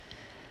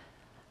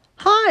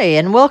Hi,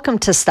 and welcome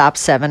to Stop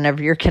 7 of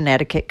your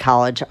Connecticut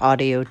College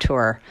audio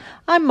tour.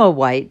 I'm Mo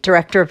White,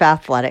 Director of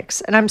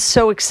Athletics, and I'm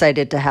so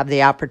excited to have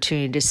the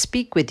opportunity to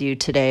speak with you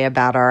today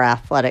about our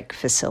athletic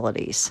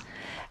facilities.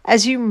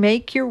 As you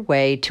make your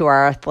way to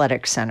our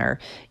athletic center,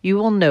 you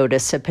will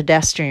notice a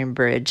pedestrian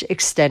bridge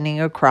extending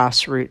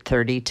across Route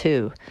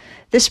 32.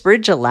 This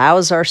bridge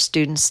allows our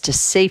students to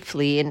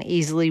safely and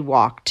easily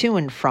walk to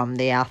and from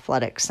the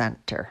athletic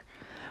center.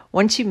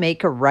 Once you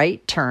make a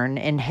right turn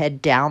and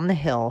head down the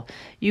hill,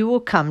 you will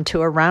come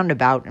to a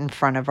roundabout in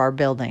front of our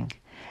building.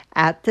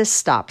 At this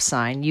stop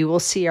sign, you will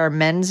see our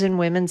men's and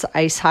women's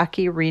ice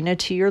hockey arena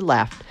to your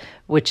left,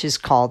 which is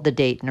called the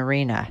Dayton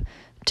Arena.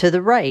 To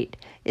the right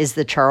is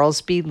the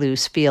Charles B.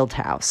 Luce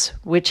Fieldhouse,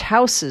 which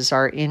houses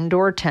our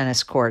indoor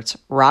tennis courts,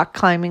 rock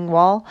climbing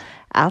wall,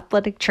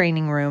 athletic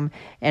training room,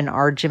 and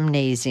our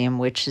gymnasium,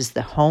 which is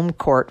the home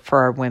court for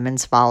our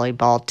women's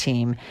volleyball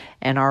team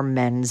and our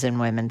men's and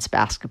women's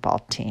basketball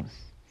team.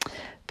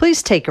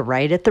 Please take a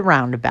right at the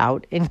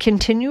roundabout and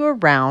continue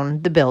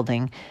around the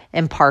building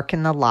and park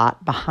in the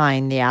lot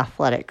behind the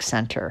athletic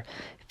center.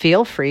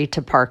 Feel free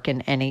to park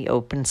in any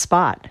open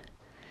spot.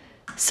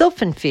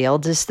 Sylphin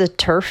Field is the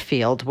turf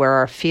field where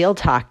our field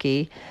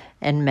hockey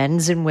and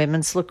men's and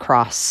women's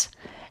lacrosse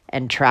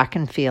and track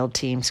and field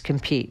teams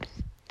compete.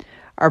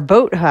 Our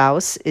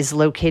boathouse is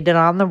located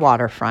on the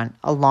waterfront,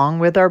 along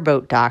with our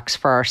boat docks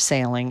for our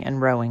sailing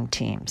and rowing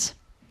teams.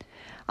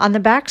 On the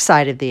back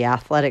side of the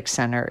athletic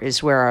center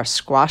is where our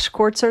squash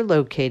courts are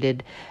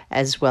located,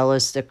 as well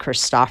as the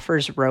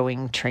Christophers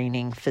Rowing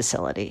Training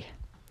Facility.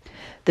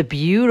 The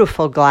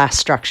beautiful glass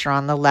structure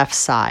on the left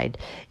side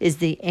is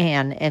the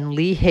Ann and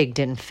Lee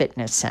Higdon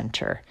Fitness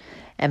Center,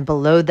 and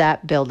below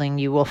that building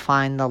you will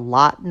find the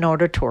Lawton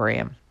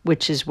Auditorium,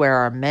 which is where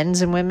our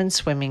men's and women's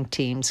swimming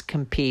teams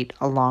compete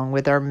along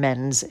with our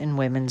men's and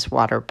women's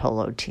water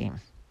polo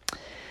team.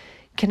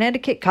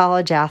 Connecticut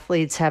College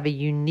athletes have a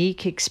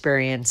unique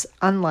experience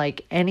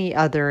unlike any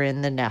other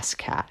in the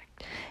NESCAC,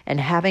 and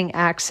having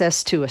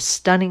access to a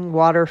stunning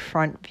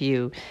waterfront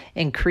view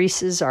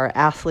increases our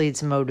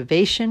athletes'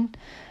 motivation,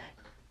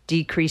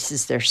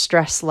 decreases their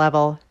stress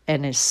level,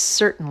 and is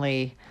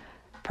certainly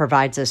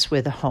provides us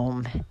with a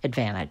home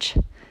advantage.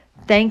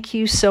 Thank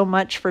you so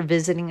much for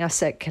visiting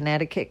us at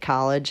Connecticut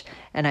College,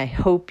 and I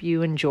hope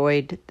you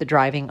enjoyed the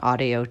driving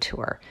audio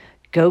tour.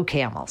 Go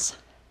Camels!